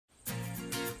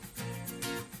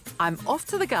I'm off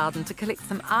to the garden to collect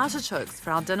some artichokes for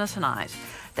our dinner tonight.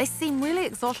 They seem really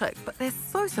exotic, but they're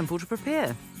so simple to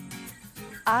prepare.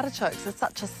 Artichokes are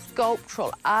such a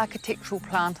sculptural, architectural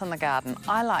plant in the garden.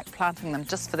 I like planting them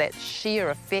just for that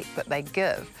sheer effect that they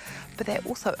give, but they're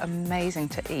also amazing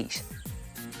to eat.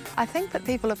 I think that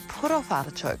people have put off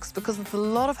artichokes because it's a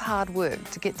lot of hard work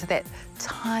to get to that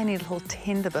tiny little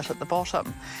tender bit at the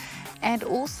bottom. And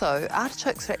also,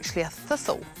 artichokes are actually a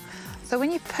thistle. So when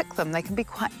you pick them, they can be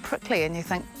quite prickly and you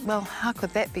think, well, how could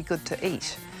that be good to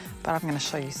eat? But I'm going to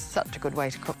show you such a good way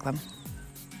to cook them.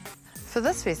 For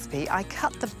this recipe, I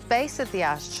cut the base of the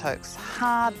artichokes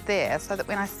hard there so that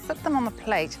when I sit them on the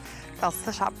plate, they'll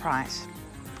sit upright.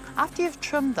 After you've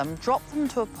trimmed them, drop them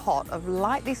into a pot of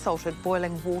lightly salted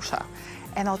boiling water,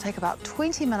 and they'll take about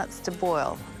 20 minutes to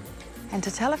boil. And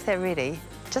to tell if they're ready,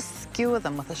 just skewer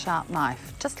them with a sharp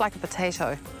knife, just like a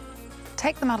potato.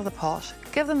 Take them out of the pot,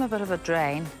 give them a bit of a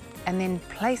drain, and then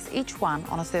place each one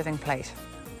on a serving plate.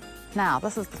 Now,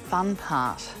 this is the fun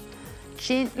part.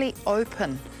 Gently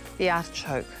open the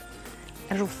artichoke,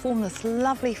 and it'll form this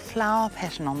lovely flower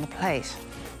pattern on the plate.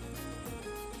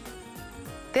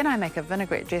 Then I make a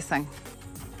vinaigrette dressing.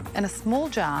 In a small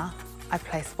jar, I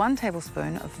place 1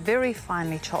 tablespoon of very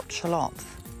finely chopped shallots,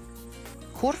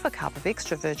 1/4 cup of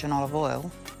extra virgin olive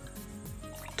oil,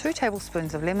 2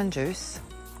 tablespoons of lemon juice,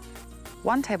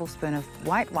 1 tablespoon of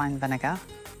white wine vinegar,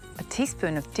 a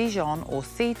teaspoon of Dijon or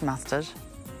seed mustard,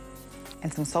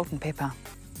 and some salt and pepper.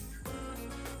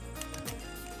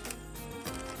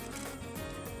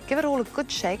 Give it all a good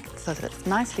shake so that it's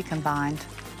nicely combined.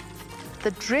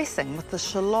 The dressing with the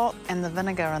shallot and the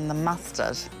vinegar and the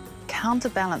mustard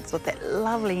counterbalance with that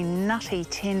lovely nutty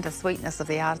tender sweetness of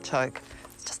the artichoke.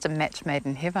 It's just a match made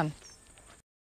in heaven.